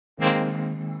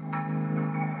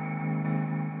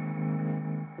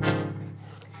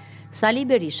Sali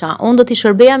Berisha, unë do t'i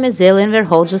shërbeja me zellë Enver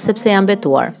Hoxhës sepse jam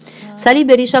betuar. Sali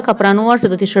Berisha ka pranuar se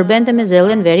do t'i shërbente me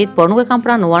zellë Enverit, por nuk e kam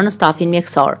pranuar në stafin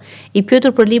mjekësor. I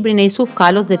pyetur për librin e Isuf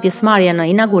Kalos dhe pjesëmarrja në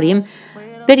inaugurim,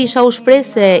 Berisha u shpreh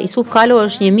se Isuf Kalo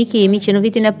është një mik i imi që në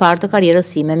vitin e parë të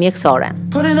karrierës sime mjekësore.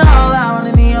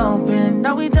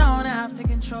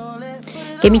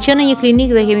 Kemi qenë në një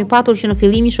klinik dhe kemi patur që në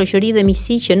fillim një shoqëri dhe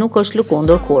miqësi që nuk është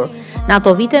lëkundur kur. Në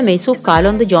ato vite me Isuf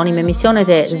Kalon dëgjonim emisionet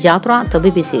e zgjatura të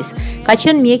BBC-s. Ka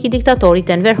qenë mjek i diktatorit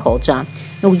Enver Hoxha.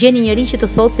 Nuk gjeni njëri që të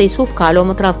thotë se Isuf Kalo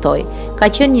më tradhtoi. Ka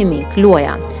qenë një mik,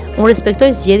 luaja. Unë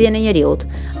respektoj zgjedhjen e njeriut.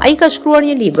 Ai ka shkruar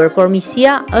një libër, por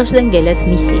misia është dhe ngelet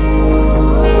misi.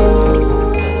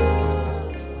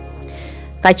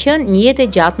 Ka qenë një jetë e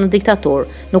gjatë në diktaturë.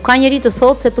 Nuk ka njeri të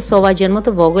thotë se pësova gjën më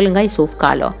të vogël nga Isuf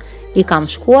Kalo. I kam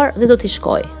shkuar dhe do t'i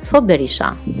shkoj, thot Berisha.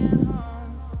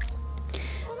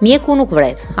 Mjeku nuk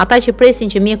vret. Ata që presin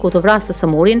që mjeku të vrasë të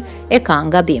sëmurin e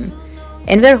kanë gabim.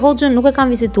 Enver Hoxhen nuk e kam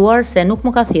vizituar se nuk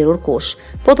më ka thirrur kush.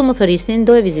 Po të më thërisnin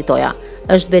do e vizitoja.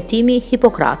 Është betimi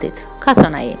Hipokratit, ka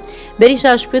thënë ai.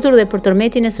 Berisha është pyetur dhe për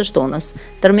tërmetin e së shtunës.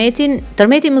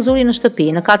 Tërmeti më zuri në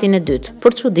shtëpi në katin e dytë.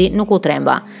 Për çudi nuk u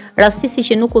tremba. Rastisi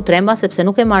që nuk u tremba sepse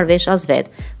nuk e marr vesh as vet.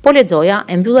 Po lexoja,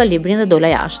 e mbylla librin dhe dola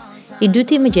jashtë. I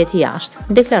dyti më gjeti jashtë,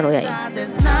 deklaroi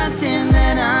ai.